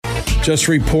just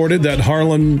reported that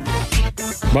Harlan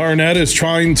Barnett is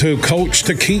trying to coach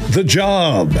to keep the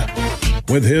job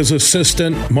with his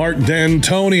assistant, Mark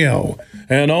Dantonio.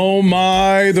 And oh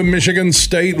my, the Michigan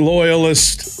State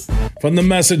loyalists from the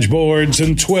message boards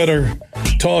and Twitter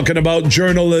talking about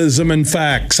journalism and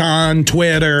facts on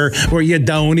Twitter where you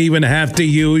don't even have to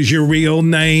use your real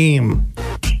name.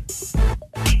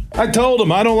 I told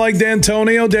him I don't like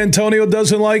Dantonio. Dantonio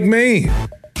doesn't like me.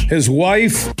 His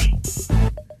wife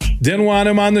didn't want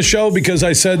him on the show because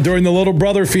I said during the little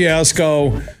brother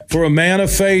fiasco, for a man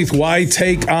of faith, why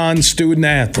take on student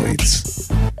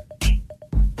athletes?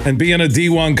 And being a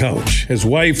D1 coach. His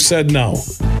wife said no.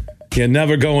 You're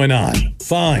never going on.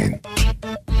 Fine.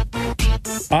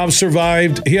 I've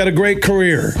survived. He had a great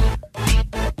career.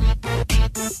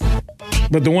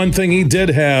 But the one thing he did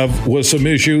have was some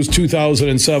issues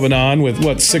 2007 on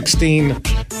with, 16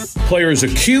 players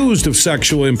accused of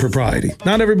sexual impropriety.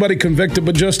 Not everybody convicted,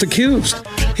 but just accused.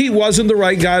 He wasn't the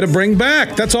right guy to bring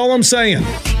back. That's all I'm saying.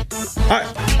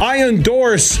 I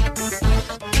endorse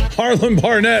Harlan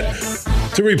Barnett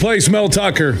to replace Mel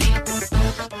Tucker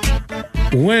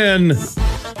when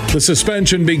the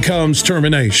suspension becomes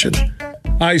termination.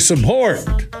 I support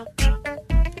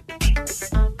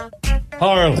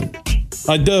Harlan.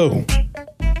 I do.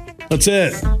 That's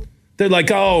it. They're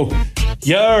like, oh,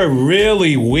 you're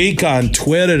really weak on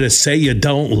Twitter to say you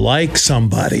don't like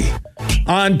somebody.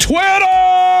 On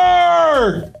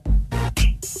Twitter!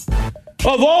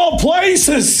 Of all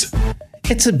places!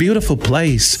 It's a beautiful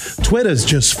place. Twitter's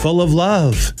just full of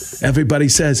love. Everybody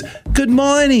says, good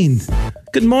morning.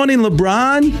 Good morning,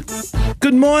 LeBron.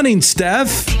 Good morning,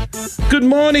 Steph. Good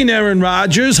morning, Aaron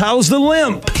Rodgers. How's the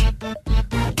limp?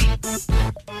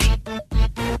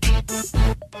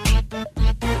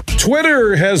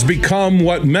 Twitter has become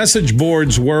what message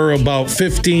boards were about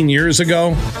 15 years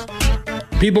ago.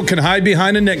 People can hide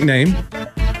behind a nickname.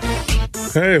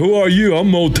 Hey, who are you?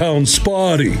 I'm Motown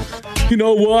Spotty. You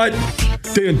know what?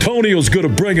 Dantonio's going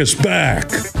to bring us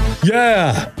back.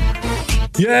 Yeah,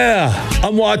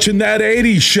 I'm watching that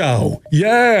 80s show.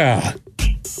 Yeah.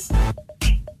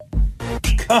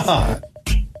 God.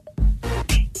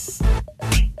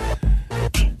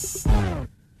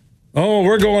 Oh,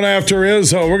 we're going after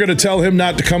Izzo. We're going to tell him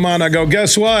not to come on. I go,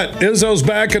 guess what? Izzo's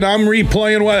back, and I'm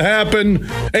replaying what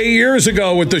happened 8 years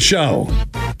ago with the show.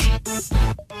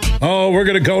 Oh, we're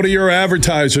going to go to your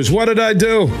advertisers. What did I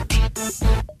do?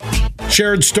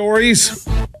 Shared stories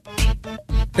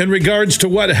in regards to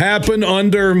what happened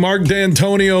under Mark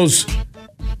Dantonio's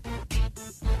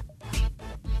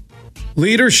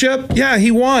leadership. Yeah,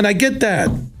 he won. I get that.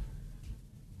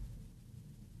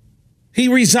 He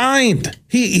resigned.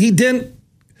 He didn't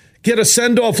get a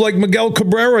send-off like Miguel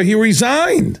Cabrera. He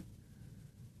resigned.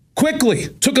 Quickly.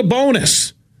 Took a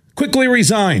bonus. Quickly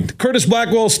resigned. Curtis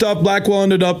Blackwell stuff. Blackwell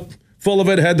ended up full of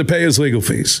it. Had to pay his legal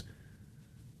fees.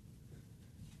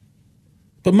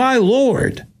 But my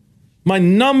Lord, my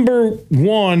number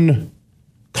one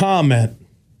comment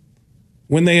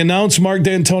when they announced Mark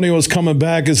Dantonio was coming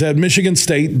back is that Michigan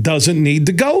State doesn't need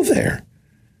to go there.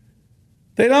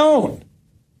 They don't.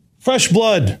 Fresh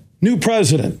blood, new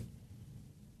president.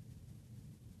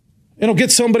 It'll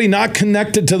get somebody not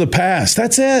connected to the past.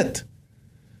 That's it.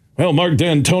 Well, Mark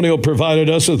Dantonio provided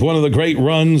us with one of the great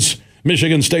runs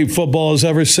Michigan State football has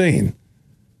ever seen.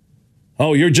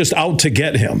 Oh, you're just out to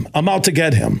get him. I'm out to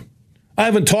get him. I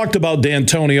haven't talked about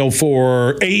Dantonio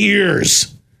for 8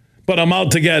 years, but I'm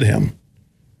out to get him.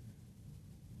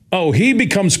 Oh, he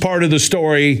becomes part of the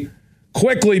story,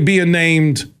 quickly being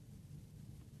named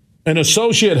an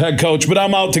associate head coach, but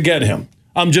I'm out to get him.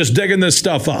 I'm just digging this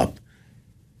stuff up.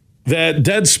 That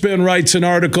Deadspin writes an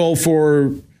article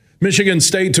for Michigan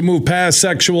State to move past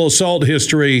sexual assault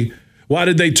history. Why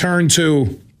did they turn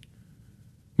to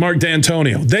Mark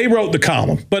Dantonio? They wrote the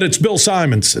column, but it's Bill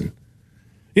Simonson.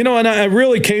 You know, and I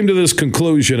really came to this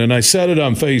conclusion, and I said it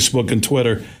on Facebook and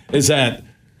Twitter, is that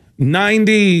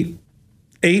 98%,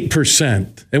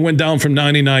 it went down from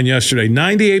 99 yesterday,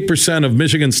 98% of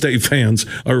Michigan State fans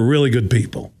are really good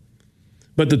people.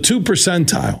 But the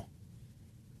 2%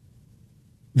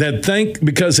 that think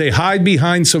because they hide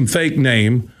behind some fake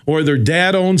name or their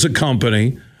dad owns a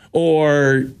company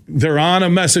or they're on a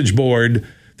message board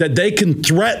that they can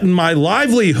threaten my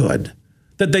livelihood,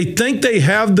 that they think they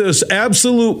have this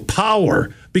absolute power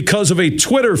because of a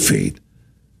Twitter feed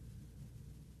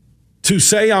to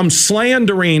say I'm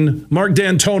slandering Mark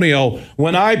Dantonio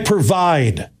when I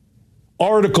provide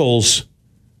articles,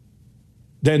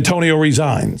 Dantonio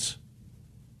resigns.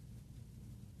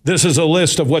 This is a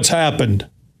list of what's happened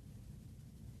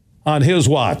on his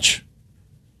watch.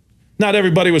 Not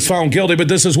everybody was found guilty, but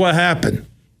this is what happened.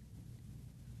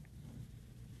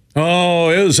 Oh,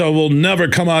 Izzo will never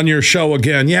come on your show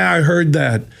again. Yeah, I heard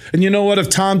that. And you know what? If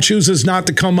Tom chooses not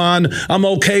to come on, I'm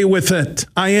okay with it.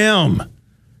 I am.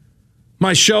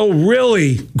 My show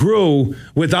really grew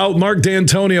without Mark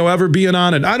Dantonio ever being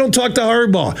on it. I don't talk to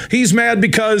Harbaugh. He's mad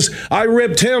because I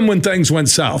ripped him when things went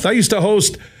south. I used to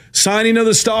host Signing of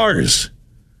the Stars.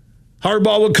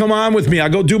 Harbaugh would come on with me. I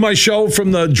go do my show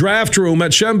from the draft room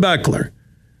at Schembechler.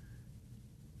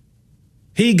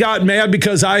 He got mad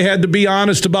because I had to be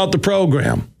honest about the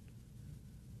program.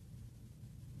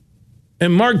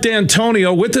 And Mark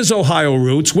Dantonio, with his Ohio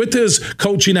roots, with his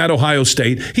coaching at Ohio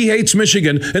State, he hates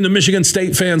Michigan, and the Michigan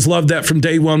State fans loved that from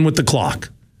day one with the clock.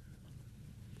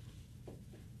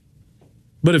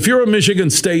 But if you're a Michigan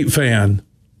State fan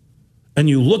and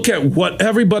you look at what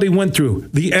everybody went through,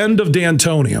 the end of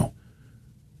Dantonio,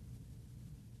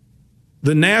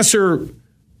 the Nasser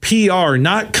PR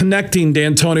not connecting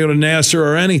Dantonio to Nasser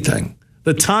or anything,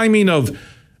 the timing of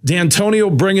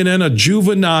Dantonio bringing in a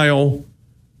juvenile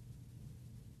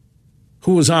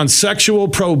who was on sexual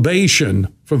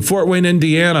probation from Fort Wayne,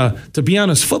 Indiana, to be on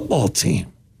his football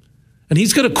team. And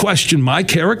he's going to question my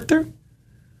character?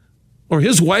 Or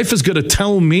his wife is going to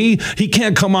tell me he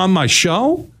can't come on my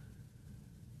show?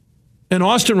 And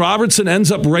Austin Robertson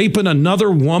ends up raping another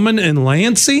woman in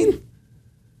Lansing?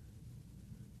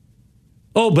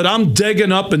 Oh, but I'm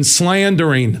digging up and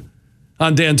slandering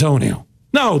on Dantonio.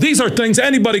 No, these are things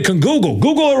anybody can Google.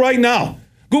 Google it right now.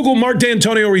 Google Mark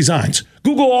Dantonio resigns.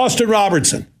 Google Austin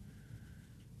Robertson.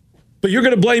 But you're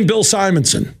going to blame Bill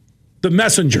Simonson, the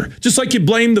messenger, just like you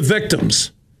blame the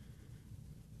victims.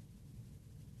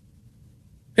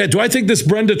 Yeah, do I think this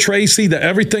Brenda Tracy, that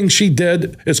everything she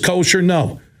did is kosher?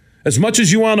 No. As much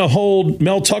as you want to hold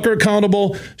Mel Tucker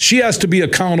accountable, she has to be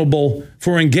accountable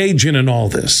for engaging in all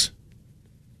this.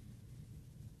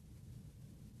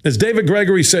 As David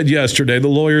Gregory said yesterday, the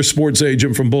lawyer, sports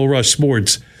agent from Bull Rush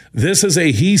Sports, this is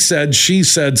a he said, she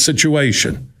said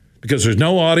situation because there's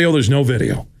no audio, there's no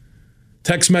video.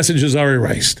 Text messages are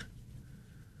erased.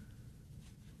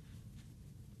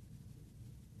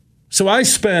 So I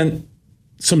spent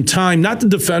some time, not to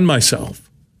defend myself,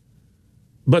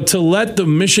 but to let the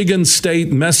Michigan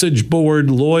State message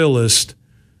board loyalist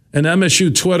and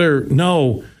MSU Twitter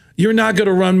know you're not going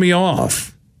to run me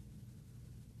off.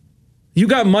 You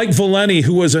got Mike Valenti,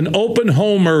 who is an open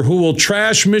homer who will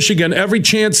trash Michigan every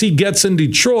chance he gets in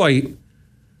Detroit,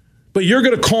 but you're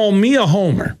going to call me a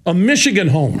homer, a Michigan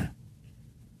homer.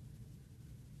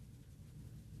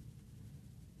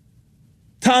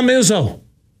 Tom Izzo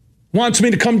wants me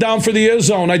to come down for the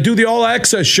Izzo, and I do the All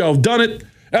Access show. I've done it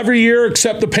every year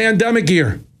except the pandemic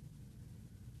year.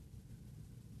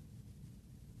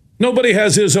 Nobody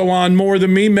has Izzo on more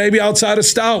than me, maybe outside of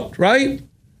Stout, right?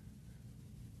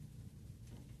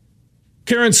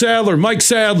 Karen Sadler, Mike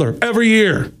Sadler, every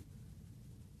year.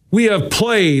 We have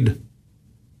played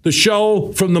the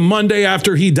show from the Monday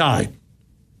after he died.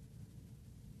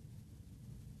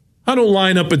 I don't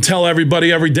line up and tell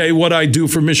everybody every day what I do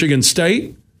for Michigan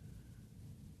State.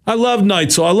 I love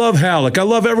Neitzel. I love Halleck. I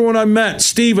love everyone I met.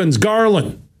 Stevens,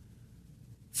 Garland,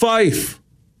 Fife,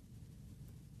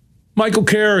 Michael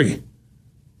Carey.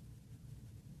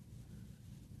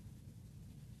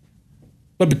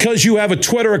 But because you have a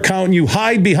Twitter account and you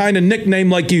hide behind a nickname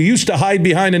like you used to hide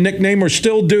behind a nickname or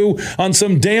still do on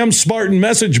some damn Spartan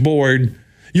message board,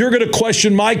 you're going to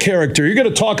question my character. You're going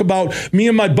to talk about me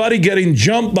and my buddy getting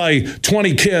jumped by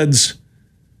 20 kids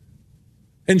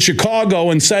in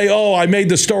Chicago and say, oh, I made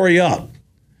the story up.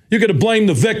 You're going to blame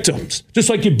the victims, just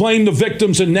like you blame the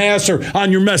victims in Nasser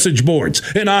on your message boards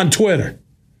and on Twitter.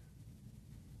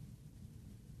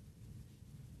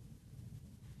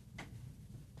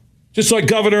 Just like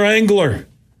Governor Engler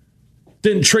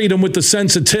didn't treat him with the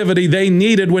sensitivity they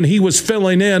needed when he was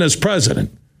filling in as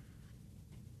president.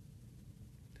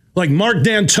 Like Mark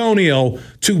Dantonio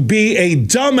to be a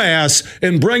dumbass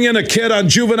and bring in a kid on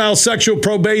juvenile sexual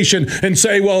probation and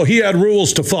say, well, he had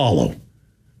rules to follow.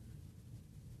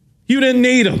 You didn't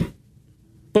need him.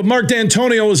 But Mark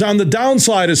Dantonio was on the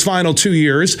downslide his final 2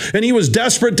 years, and he was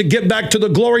desperate to get back to the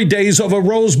glory days of a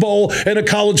Rose Bowl and a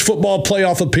college football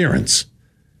playoff appearance.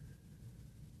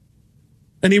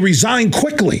 And he resigned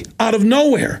quickly, out of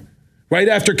nowhere, right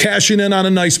after cashing in on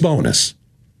a nice bonus.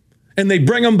 And they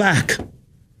bring him back.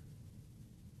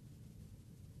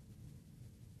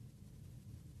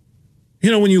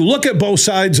 You know, when you look at both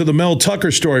sides of the Mel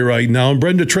Tucker story right now, and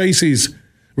Brenda Tracy's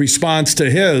response to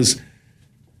his,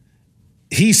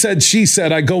 he said, she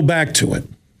said, I go back to it.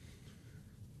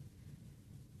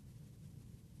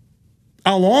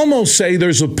 I'll almost say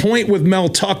there's a point with Mel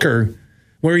Tucker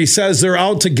where he says they're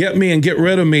out to get me and get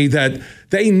rid of me, that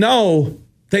they know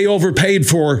They overpaid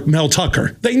for Mel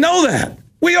Tucker. They know that.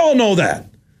 We all know that.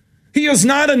 He is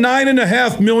not a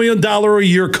 $9.5 million a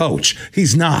year coach.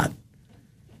 He's not.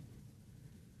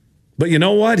 But you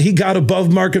know what? He got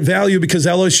above market value because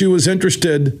LSU was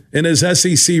interested in his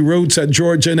SEC roots at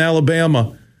Georgia and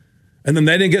Alabama. And then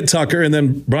they didn't get Tucker, and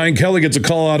then Brian Kelly gets a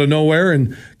call out of nowhere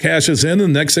and cashes in,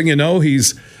 and next thing you know,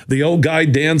 he's the old guy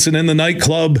dancing in the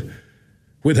nightclub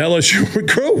with LSU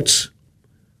recruits.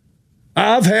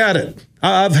 I've had it.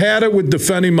 I've had it with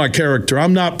defending my character.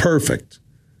 I'm not perfect.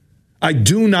 I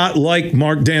do not like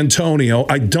Mark Dantonio.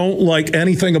 I don't like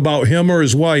anything about him or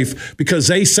his wife because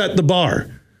they set the bar.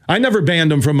 I never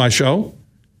banned him from my show.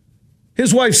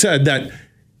 His wife said that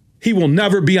he will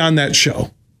never be on that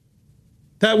show.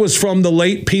 That was from the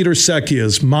late Peter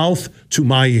Secchia's mouth to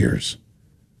my ears.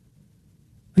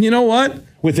 And you know what?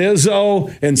 With Izzo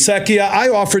and Secchia, I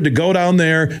offered to go down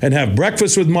there and have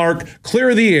breakfast with Mark,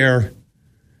 clear the air.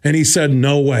 And he said,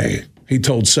 no way. He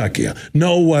told Secchia,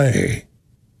 no way.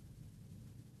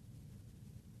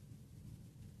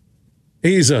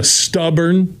 He's a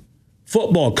stubborn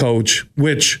football coach,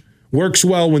 which works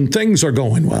well when things are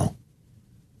going well.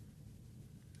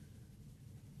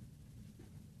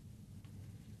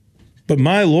 But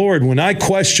my Lord, when I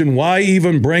question why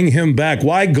even bring him back,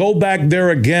 why go back there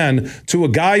again to a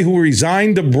guy who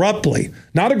resigned abruptly,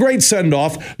 not a great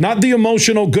send-off, not the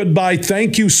emotional goodbye,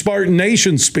 thank you, Spartan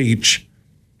Nation speech.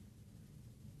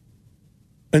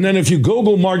 And then if you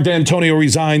Google Mark Dantonio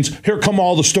resigns, here come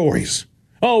all the stories.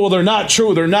 Oh, well, they're not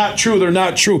true. They're not true. They're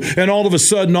not true. And all of a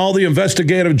sudden, all the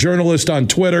investigative journalists on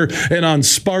Twitter and on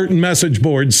Spartan message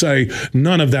boards say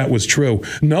none of that was true.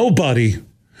 Nobody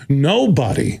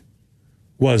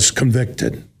was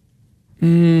convicted.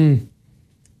 My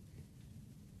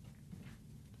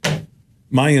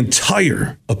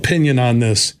entire opinion on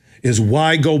this is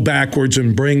why go backwards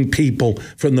and bring people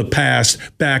from the past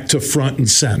back to front and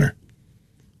center.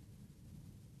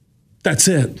 That's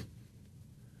it.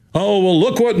 Oh, well,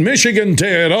 look what Michigan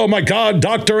did. Oh, my God,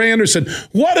 Dr. Anderson.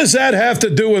 What does that have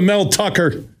to do with Mel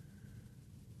Tucker?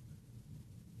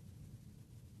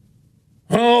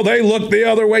 Oh, they looked the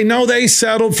other way. No, they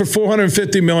settled for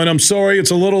 $450 million. I'm sorry,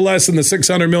 it's a little less than the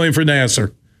 $600 million for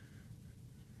Nassar.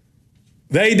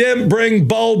 They didn't bring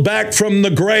Bo back from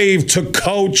the grave to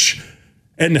coach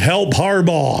and help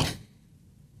Harbaugh.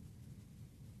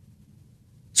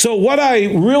 So what I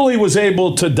really was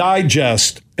able to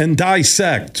digest and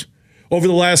dissect over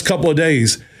the last couple of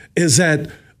days is that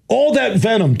all that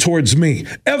venom towards me,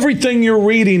 everything you're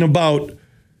reading about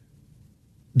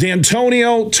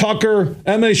Dantonio, Tucker,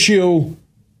 MSU,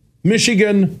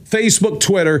 Michigan, Facebook,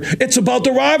 Twitter, it's about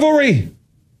the rivalry.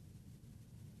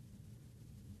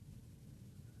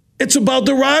 It's about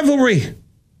the rivalry.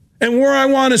 And where I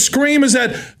want to scream is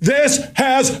that this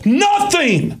has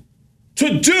nothing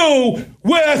to do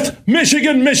with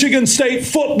Michigan State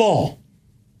football.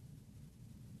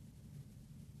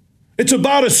 It's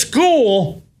about a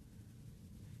school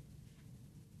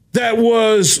that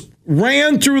was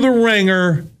ran through the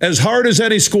ringer as hard as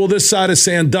any school this side of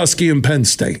Sandusky and Penn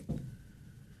State.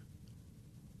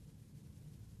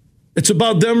 It's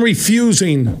about them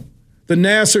refusing the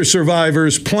Nassar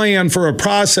survivors' plan for a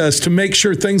process to make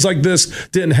sure things like this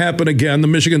didn't happen again, the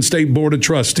Michigan State Board of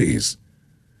Trustees.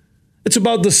 It's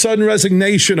about the sudden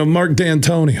resignation of Mark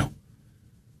Dantonio.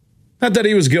 Not that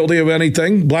he was guilty of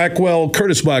anything.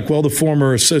 Curtis Blackwell, the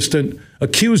former assistant,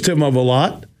 accused him of a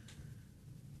lot.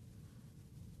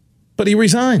 But he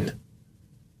resigned.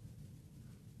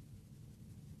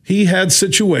 He had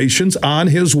situations on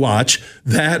his watch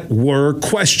that were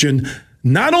questioned,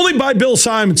 not only by Bill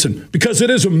Simonson, because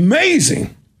it is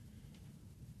amazing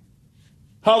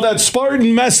how that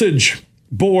Spartan message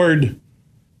board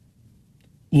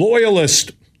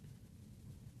loyalist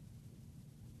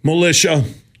militia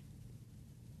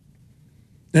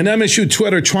and MSU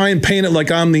Twitter try and paint it like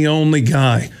I'm the only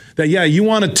guy. That, yeah, you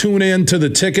want to tune in to the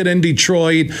ticket in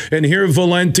Detroit and hear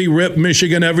Valenti rip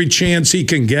Michigan every chance he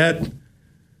can get.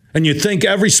 And you think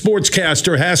every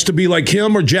sportscaster has to be like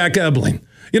him or Jack Ebling.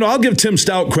 You know, I'll give Tim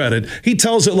Stout credit. He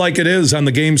tells it like it is on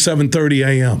the game 7:30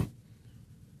 a.m.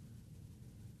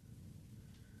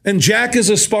 And Jack is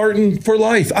a Spartan for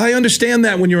life. I understand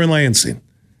that when you're in Lansing.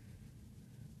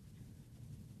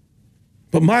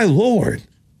 But my Lord,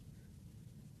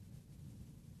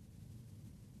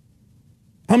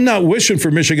 I'm not wishing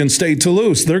for Michigan State to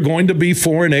lose. They're going to be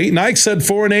 4-8, and I said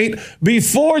 4-8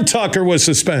 before Tucker was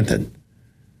suspended.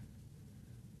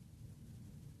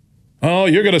 Oh,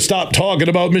 you're going to stop talking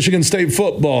about Michigan State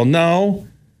football. No.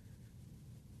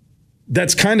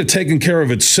 That's kind of taken care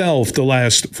of itself the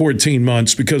last 14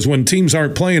 months because when teams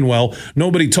aren't playing well,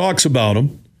 nobody talks about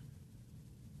them.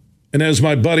 And as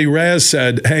my buddy Raz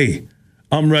said, hey,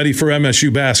 I'm ready for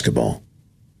MSU basketball.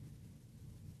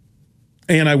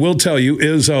 And I will tell you,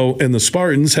 Izzo and the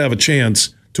Spartans have a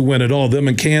chance to win it all. Them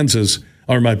and Kansas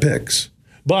are my picks.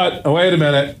 But wait a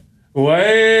minute.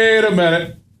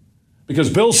 Because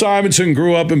Bill Simonson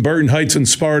grew up in Burton Heights and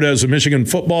Sparta as a Michigan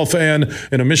football fan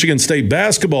and a Michigan State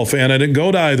basketball fan. I didn't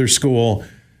go to either school.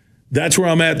 That's where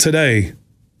I'm at today.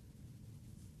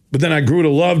 But then I grew to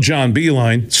love John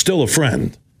Beeline, still a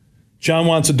friend. John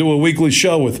wants to do a weekly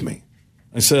show with me.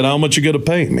 I said, how much you going to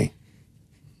pay me?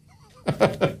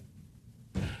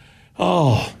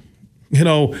 Oh,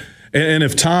 and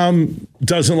if Tom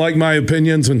doesn't like my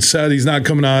opinions and said he's not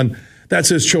coming on, that's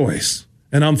his choice,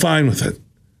 and I'm fine with it.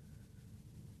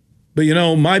 But,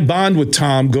 my bond with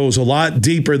Tom goes a lot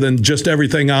deeper than just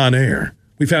everything on air.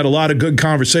 We've had a lot of good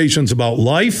conversations about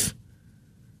life,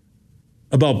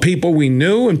 about people we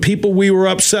knew and people we were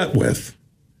upset with.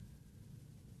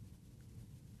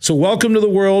 So welcome to the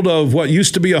world of what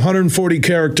used to be 140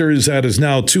 characters that is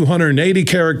now 280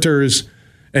 characters.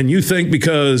 And you think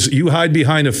because you hide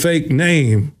behind a fake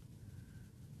name,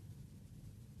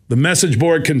 the message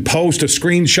board can post a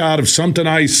screenshot of something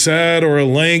I said or a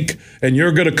link, and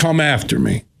you're going to come after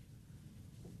me.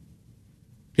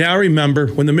 Yeah, I remember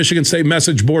when the Michigan State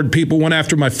message board people went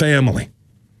after my family,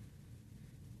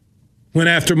 went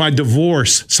after my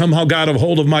divorce, somehow got a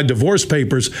hold of my divorce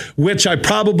papers, which I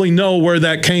probably know where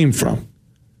that came from.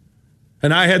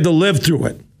 And I had to live through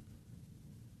it.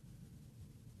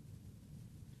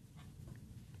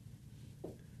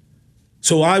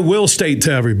 So I will state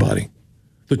to everybody,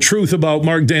 the truth about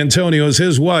Mark Dantonio is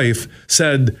his wife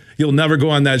said, you'll never go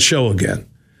on that show again.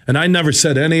 And I never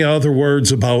said any other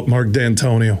words about Mark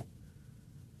Dantonio.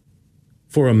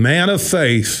 For a man of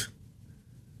faith,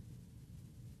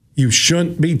 you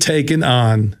shouldn't be taking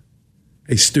on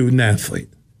a student athlete.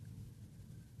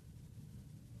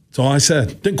 That's all I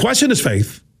said. Didn't question his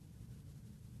faith.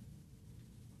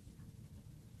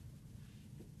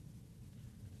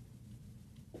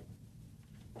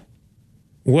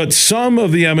 What some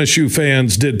of the MSU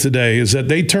fans did today is that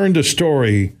they turned a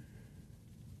story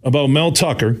about Mel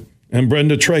Tucker and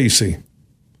Brenda Tracy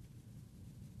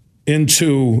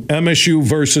into MSU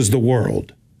versus the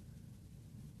world.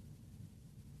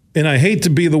 And I hate to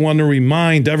be the one to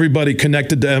remind everybody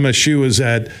connected to MSU is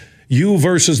that you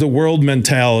versus the world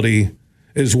mentality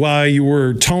is why you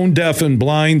were tone deaf and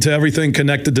blind to everything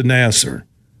connected to Nassar.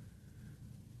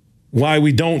 Why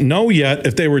we don't know yet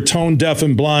if they were tone deaf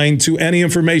and blind to any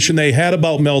information they had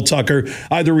about Mel Tucker,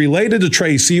 either related to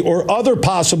Tracy or other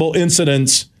possible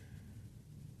incidents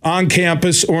on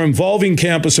campus or involving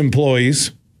campus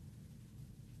employees.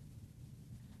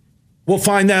 We'll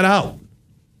find that out.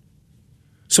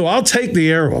 So I'll take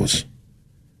the arrows.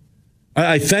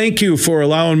 I thank you for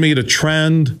allowing me to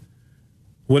trend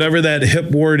whatever that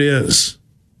hip word is.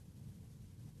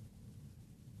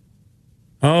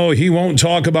 Oh, he won't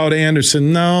talk about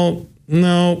Anderson. No.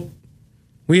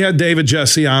 We had David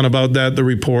Jesse on about that, the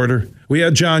reporter. We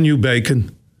had John U.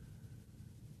 Bacon.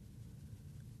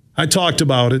 I talked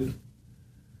about it.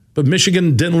 But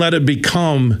Michigan didn't let it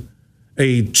become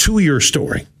a 2-year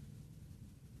story.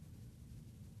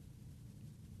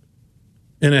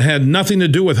 And it had nothing to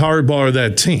do with Harbaugh or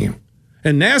that team.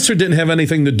 And Nassar didn't have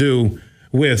anything to do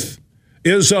with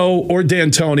Izzo or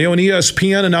Dantonio. And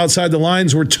ESPN and Outside the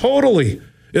Lines were totally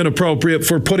inappropriate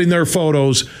for putting their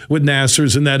photos with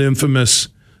Nassar's in that infamous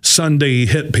Sunday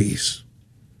hit piece.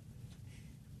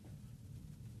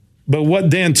 But what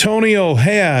Dantonio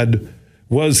had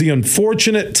was the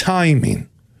unfortunate timing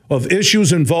of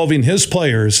issues involving his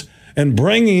players and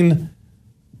bringing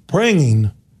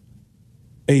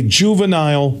a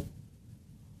juvenile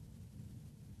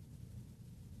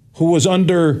who was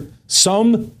under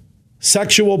some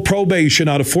sexual probation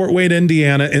out of Fort Wayne,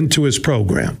 Indiana, into his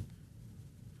program.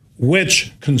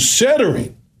 Which,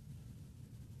 considering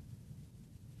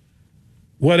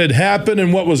what had happened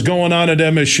and what was going on at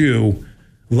MSU,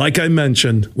 like I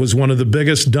mentioned, was one of the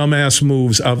biggest dumbass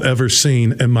moves I've ever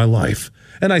seen in my life.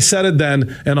 And I said it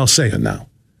then, and I'll say it now.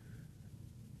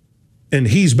 And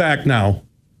he's back now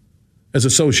as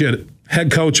associate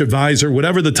head coach, advisor,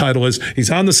 whatever the title is.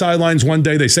 He's on the sidelines one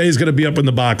day. They say he's going to be up in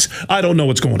the box. I don't know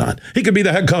what's going on. He could be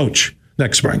the head coach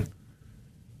next spring.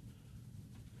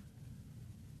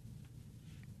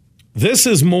 This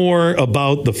is more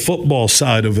about the football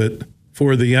side of it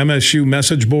for the MSU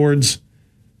message boards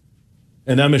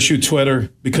and MSU Twitter,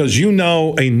 because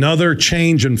another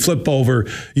change and flip over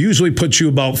usually puts you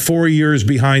about 4 years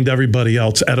behind everybody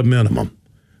else at a minimum.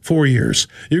 4 years.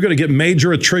 You're going to get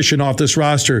major attrition off this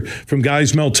roster from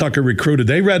guys Mel Tucker recruited.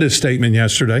 They read his statement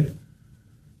yesterday.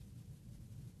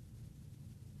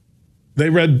 They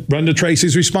read Brenda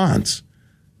Tracy's response.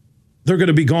 They're going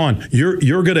to be gone.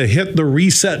 You're going to hit the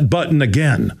reset button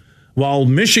again. While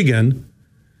Michigan,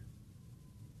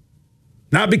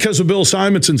 not because of Bill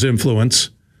Simonson's influence,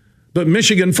 but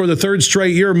Michigan for the third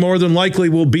straight year more than likely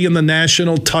will be in the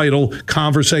national title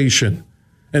conversation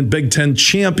and Big Ten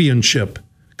championship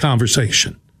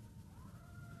conversation.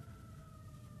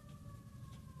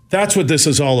 That's what this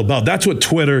is all about. That's what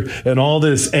Twitter and all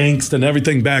this angst and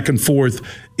everything back and forth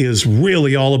is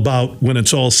really all about when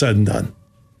it's all said and done.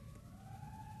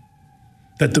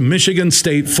 That the Michigan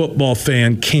State football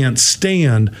fan can't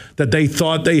stand that they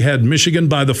thought they had Michigan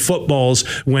by the footballs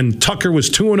when Tucker was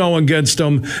 2-0 against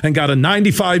them and got a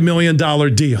 $95 million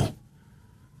deal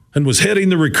and was hitting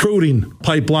the recruiting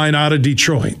pipeline out of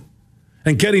Detroit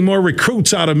and getting more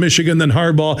recruits out of Michigan than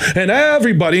Harbaugh and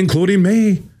everybody, including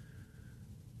me.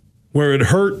 Where it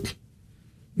hurt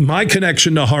my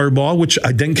connection to Harbaugh, which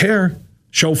I didn't care,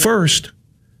 show first.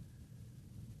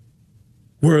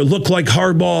 Where it looked like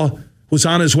Harbaugh was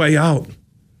on his way out.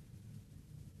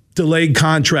 Delayed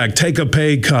contract, take a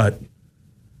pay cut.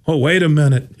 Oh, wait a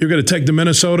minute. You're going to take the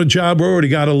Minnesota job? We already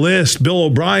got a list. Bill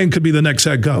O'Brien could be the next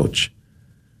head coach.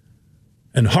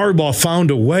 And Harbaugh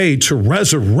found a way to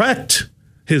resurrect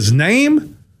his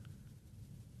name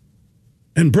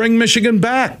and bring Michigan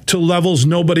back to levels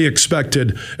nobody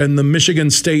expected. And the Michigan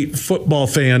State football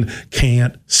fan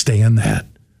can't stand that.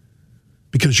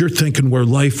 Because you're thinking where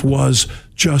life was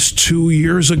just 2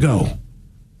 years ago. A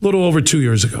little over 2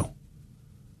 years ago.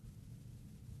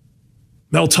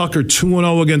 Mel Tucker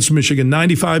 2-0 against Michigan,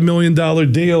 $95 million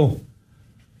deal.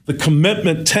 The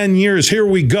commitment, 10 years, here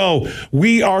we go.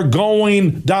 We are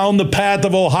going down the path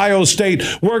of Ohio State.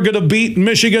 We're going to beat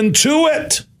Michigan to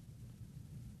it.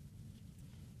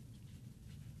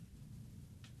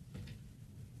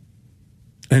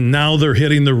 And now they're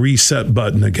hitting the reset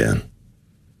button again.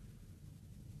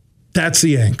 That's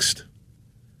the angst.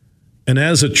 And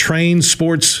as a trained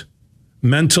sports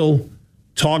mental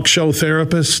talk show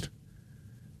therapist,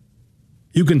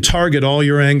 you can target all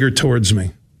your anger towards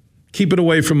me. Keep it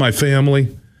away from my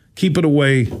family. Keep it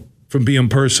away from being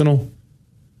personal.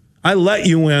 I let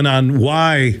you in on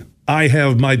why I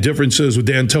have my differences with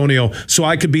Dantonio so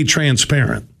I could be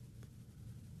transparent.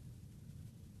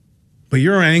 But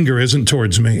your anger isn't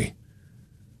towards me.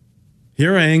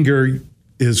 Your anger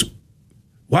is,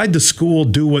 why'd the school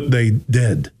do what they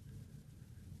did?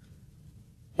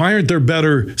 Why aren't there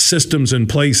better systems in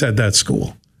place at that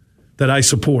school that I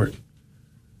support?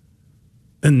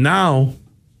 And now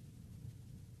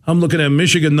I'm looking at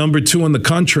Michigan, number 2 in the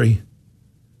country.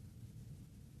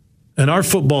 And our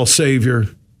football savior,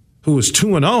 who was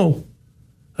 2-0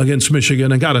 against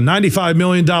Michigan and got a $95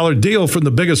 million deal from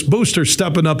the biggest booster,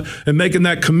 stepping up and making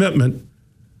that commitment,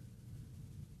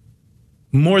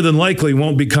 more than likely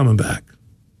won't be coming back.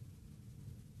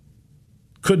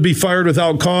 Could be fired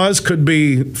without cause, could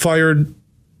be fired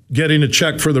getting a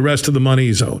check for the rest of the money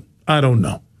he's owed. I don't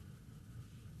know.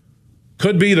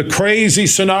 Could be the crazy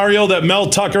scenario that Mel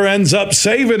Tucker ends up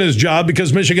saving his job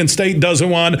because Michigan State doesn't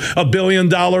want a $1 billion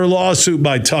lawsuit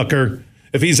by Tucker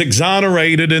if he's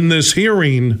exonerated in this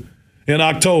hearing in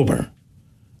October.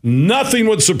 Nothing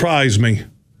would surprise me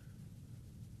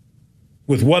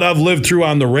with what I've lived through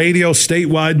on the radio,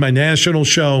 statewide, my national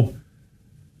show,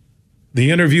 the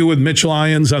interview with Mitch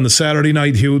Lyons on the Saturday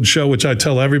Night Huge show, which I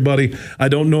tell everybody, I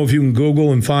don't know if you can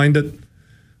Google and find it,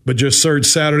 but just search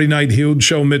Saturday Night Huge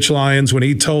show Mitch Lyons when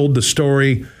he told the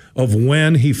story of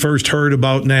when he first heard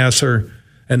about Nassar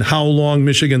and how long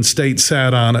Michigan State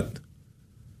sat on it.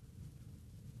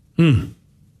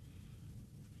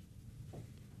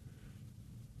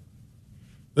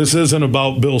 This isn't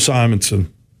about Bill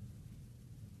Simonson.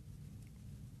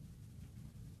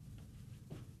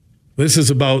 This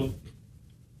is about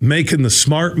making the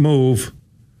smart move,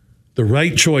 the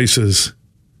right choices.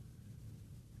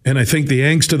 And I think the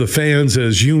angst of the fans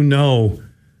is, you now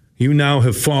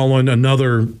have fallen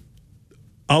another,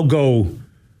 I'll go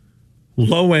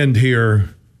low end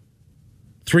here,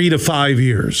 3 to 5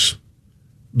 years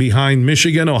behind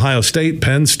Michigan, Ohio State,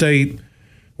 Penn State.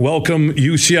 Welcome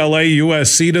UCLA,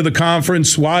 USC to the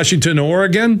conference, Washington,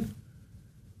 Oregon.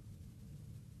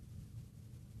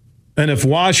 And if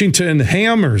Washington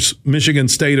hammers Michigan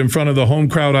State in front of the home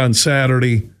crowd on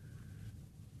Saturday,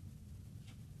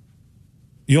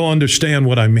 you'll understand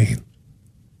what I mean.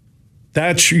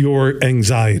 That's your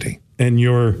anxiety and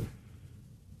your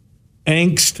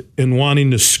angst in wanting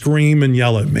to scream and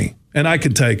yell at me. And I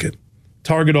can take it.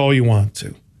 Target all you want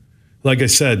to. Like I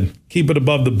said, keep it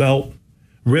above the belt.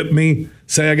 Rip me.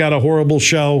 Say I got a horrible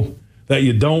show. that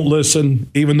you don't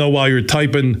listen, even though while you're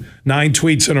typing 9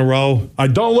 tweets in a row, I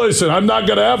don't listen. I'm not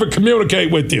going to ever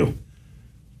communicate with you.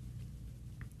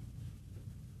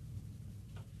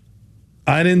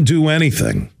 I didn't do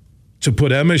anything to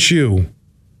put MSU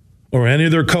or any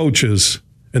of their coaches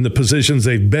in the positions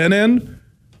they've been in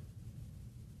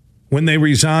when they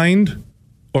resigned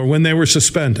or when they were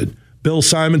suspended. Bill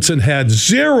Simonson had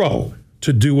zero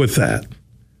to do with that.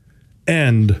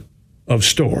 End of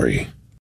story.